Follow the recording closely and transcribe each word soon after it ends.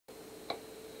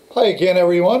Hi again,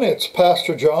 everyone. It's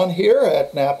Pastor John here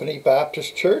at Napanee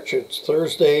Baptist Church. It's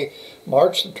Thursday,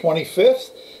 March the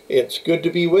 25th. It's good to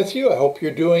be with you. I hope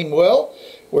you're doing well.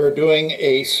 We're doing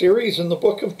a series in the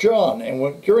book of John,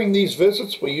 and during these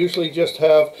visits we usually just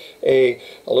have a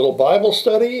little Bible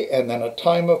study and then a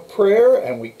time of prayer,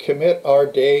 and we commit our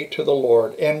day to the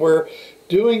Lord. And we're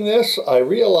doing this, I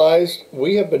realized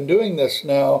we have been doing this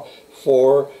now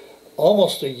for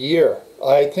almost a year.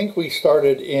 I think we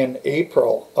started in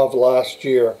April of last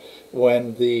year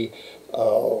when the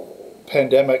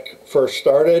pandemic first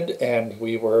started and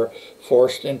we were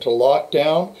forced into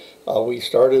lockdown. We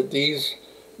started these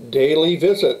daily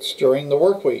visits during the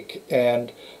work week,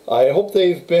 and I hope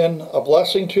they've been a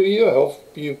blessing to you. I hope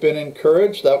you've been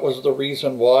encouraged. That was the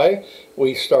reason why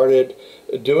we started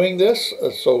doing this,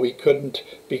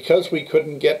 because we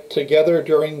couldn't get together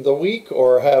during the week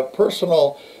or have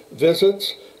personal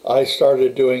visits. I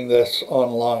started doing this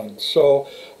online. So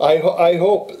I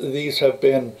hope these have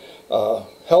been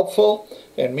helpful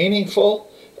and meaningful,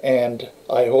 and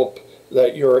I hope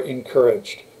that you're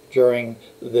encouraged during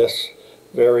this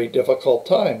very difficult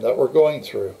time that we're going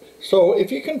through. So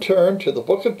if you can turn to the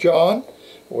book of John,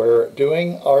 we're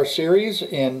doing our series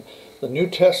in the New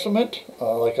Testament.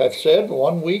 Like I've said,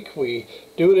 one week we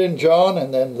do it in John,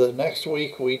 and then the next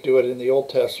week we do it in the Old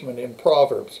Testament in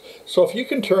Proverbs. So if you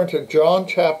can turn to John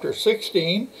chapter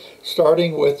 16,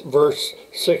 starting with verse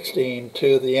 16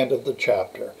 to the end of the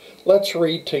chapter. Let's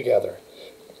read together.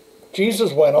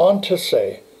 Jesus went on to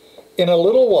say, "In a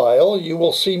little while you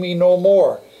will see me no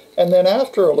more, and then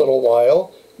after a little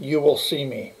while you will see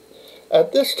me."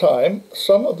 At this time,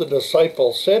 some of the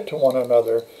disciples said to one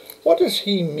another, "What does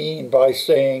he mean by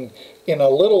saying, 'In a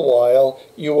little while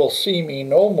you will see me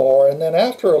no more, and then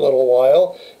after a little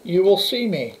while you will see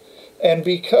me'? And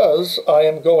because I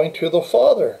am going to the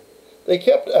Father." They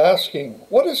kept asking,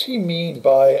 "What does he mean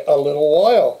by a little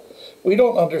while? We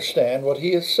don't understand what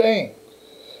he is saying."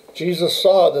 Jesus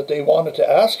saw that they wanted to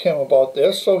ask him about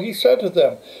this, so he said to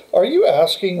them, "Are you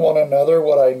asking one another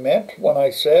what I meant when I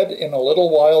said, 'In a little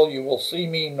while you will see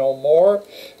me no more,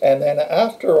 and then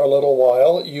after a little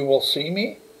while you will see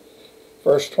me'?"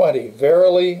 Verse 20,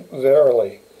 "Verily,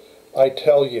 verily, I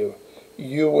tell you,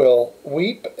 you will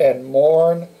weep and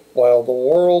mourn while the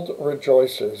world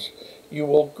rejoices. You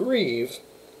will grieve,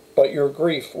 but your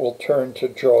grief will turn to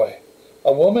joy.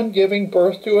 A woman giving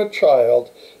birth to a child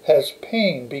has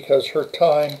pain because her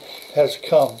time has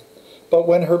come. But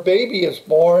when her baby is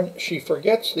born, she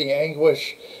forgets the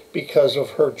anguish because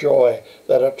of her joy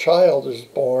that a child is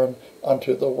born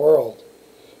unto the world."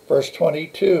 Verse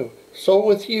 22, "So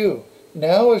with you,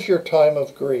 now is your time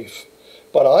of grief.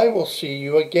 But I will see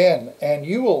you again, and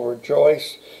you will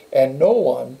rejoice, and no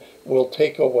one will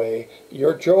take away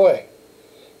your joy.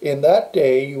 In that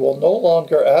day you will no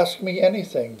longer ask me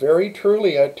anything. Very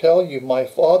truly I tell you, my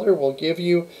Father will give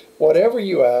you whatever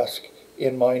you ask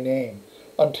in my name.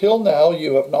 Until now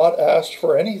you have not asked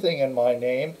for anything in my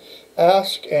name.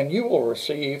 Ask and you will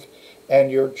receive,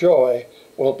 and your joy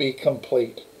will be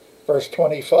complete." Verse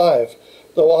 25,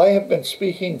 "Though I have been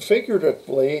speaking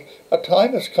figuratively, a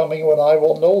time is coming when I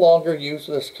will no longer use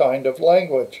this kind of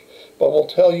language, but will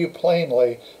tell you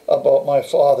plainly about my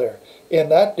Father. In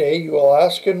that day you will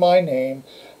ask in my name.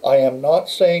 I am not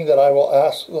saying that I will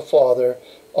ask the Father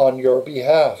on your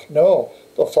behalf. No,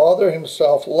 the Father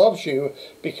himself loves you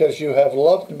because you have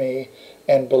loved me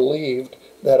and believed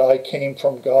that I came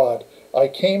from God. I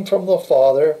came from the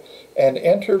Father and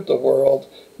entered the world.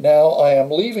 Now I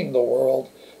am leaving the world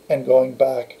and going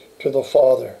back to the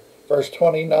Father." Verse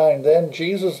 29, "Then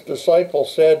Jesus' disciples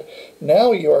said,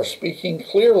 'Now you are speaking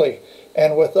clearly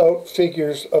and without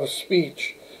figures of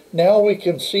speech. Now we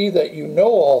can see that you know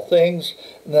all things,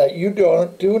 and that you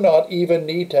do not even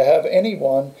need to have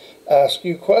anyone ask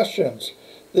you questions.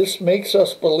 This makes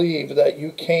us believe that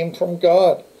you came from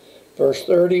God.'" Verse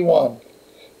 31,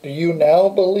 "Do you now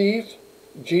believe?"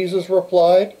 Jesus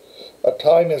replied, "A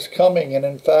time is coming, and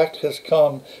in fact has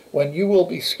come, when you will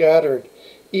be scattered,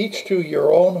 each to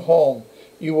your own home.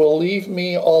 You will leave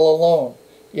me all alone,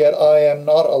 yet I am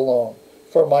not alone,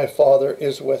 for my Father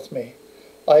is with me.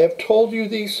 I have told you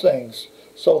these things,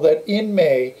 so that in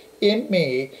me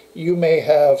you may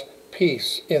have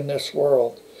peace in this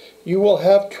world. You will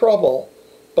have trouble,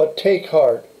 but take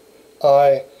heart.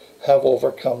 I have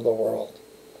overcome the world."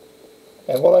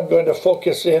 And what I'm going to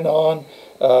focus in on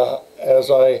as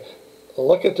I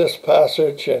look at this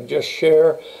passage and just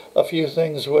share a few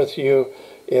things with you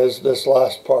is this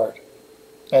last part.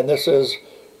 And this is,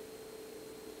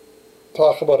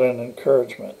 talk about an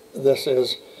encouragement. This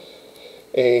is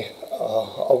a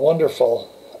wonderful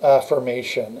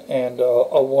affirmation and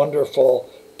a wonderful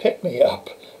pick-me-up,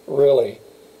 really.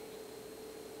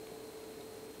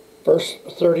 Verse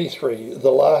 33,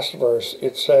 the last verse,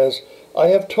 it says, I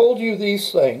have told you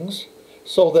these things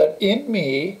so that in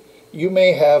me you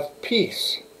may have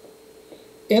peace.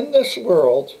 In this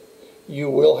world you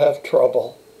will have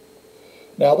trouble.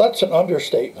 Now that's an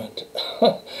understatement,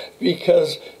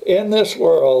 because in this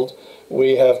world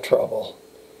we have trouble.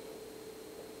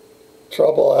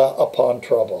 Trouble upon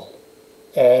trouble.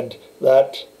 And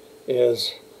that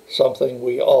is something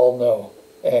we all know.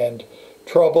 And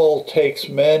trouble takes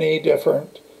many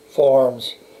different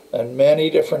forms and many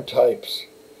different types.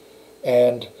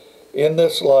 And in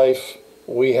this life,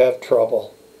 we have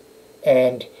trouble.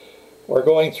 And we're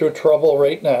going through trouble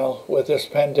right now with this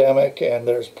pandemic, and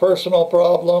there's personal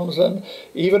problems, and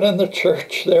even in the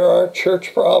church there are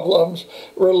church problems,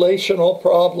 relational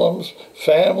problems,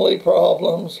 family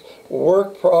problems,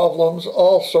 work problems,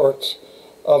 all sorts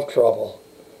of trouble.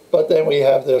 But then we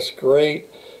have this great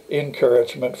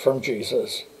encouragement from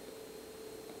Jesus.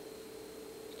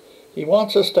 He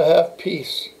wants us to have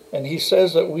peace, and he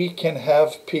says that we can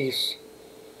have peace.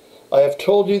 I have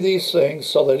told you these things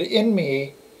so that in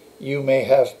me you may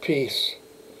have peace.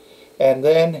 And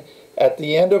then at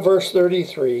the end of verse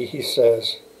 33 he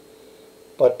says,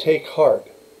 but take heart,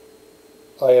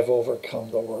 I have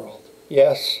overcome the world.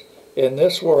 Yes, in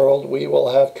this world we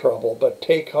will have trouble, but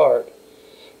take heart.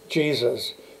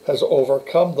 Jesus has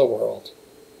overcome the world.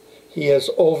 He has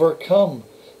overcome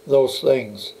those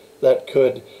things that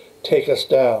could take us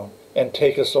down and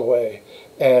take us away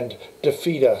and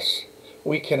defeat us.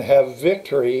 We can have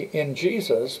victory in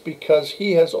Jesus because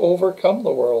he has overcome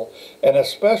the world, and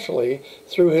especially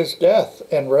through his death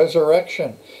and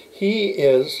resurrection. He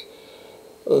is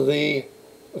the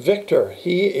victor.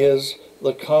 He is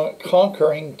the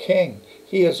conquering king.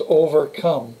 He has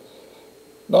overcome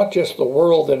not just the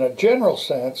world in a general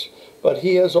sense, but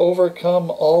he has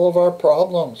overcome all of our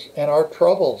problems and our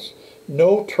troubles.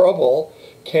 No trouble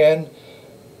can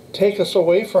take us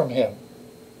away from him.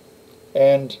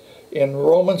 And in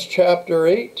Romans chapter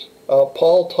 8,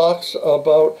 Paul talks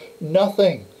about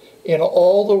nothing in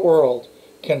all the world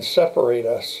can separate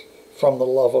us from the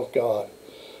love of God.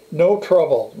 No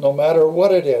trouble, no matter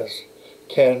what it is,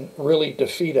 can really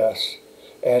defeat us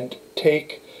and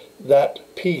take that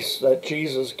peace that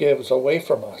Jesus gives away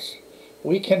from us.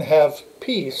 We can have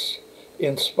peace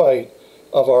in spite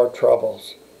of our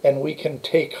troubles, and we can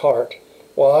take heart.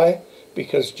 Why?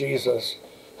 Because Jesus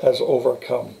has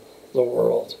overcome the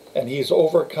world, and he's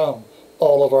overcome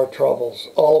all of our troubles,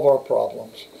 all of our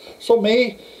problems. So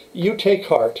may you take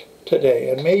heart today,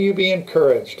 and may you be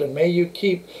encouraged, and may you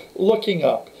keep looking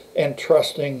up and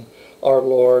trusting our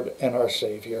Lord and our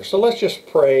Savior. So let's just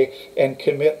pray and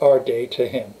commit our day to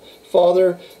him.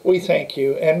 Father, we thank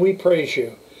you and we praise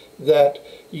you that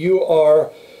you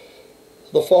are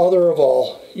the Father of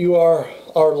all. You are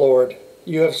our Lord.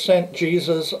 You have sent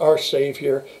Jesus, our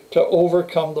Savior, to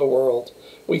overcome the world.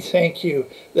 We thank you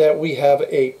that we have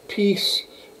a peace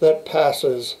that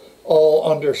passes all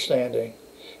understanding.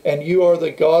 And you are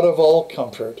the God of all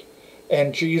comfort.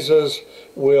 And Jesus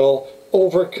will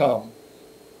overcome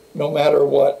no matter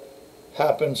what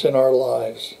happens in our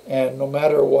lives and no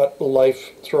matter what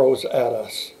life throws at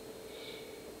us.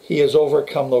 He has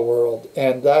overcome the world,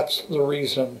 and that's the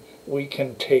reason we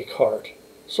can take heart.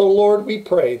 So Lord, we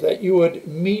pray that you would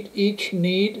meet each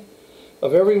need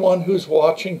of everyone who's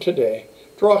watching today.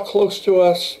 Draw close to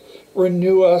us,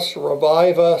 renew us,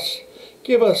 revive us,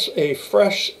 give us a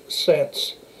fresh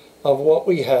sense of what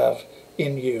we have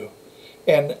in you,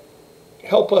 and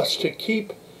help us to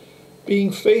keep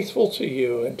being faithful to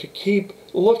you and to keep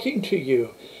looking to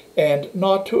you and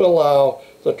not to allow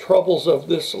the troubles of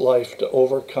this life to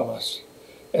overcome us.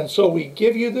 And so we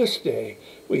give you this day.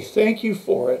 We thank you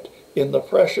for it. In the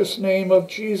precious name of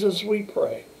Jesus we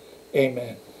pray.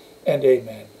 Amen and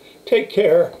amen. Take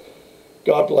care.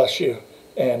 God bless you.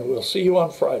 And we'll see you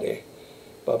on Friday.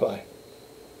 Bye-bye.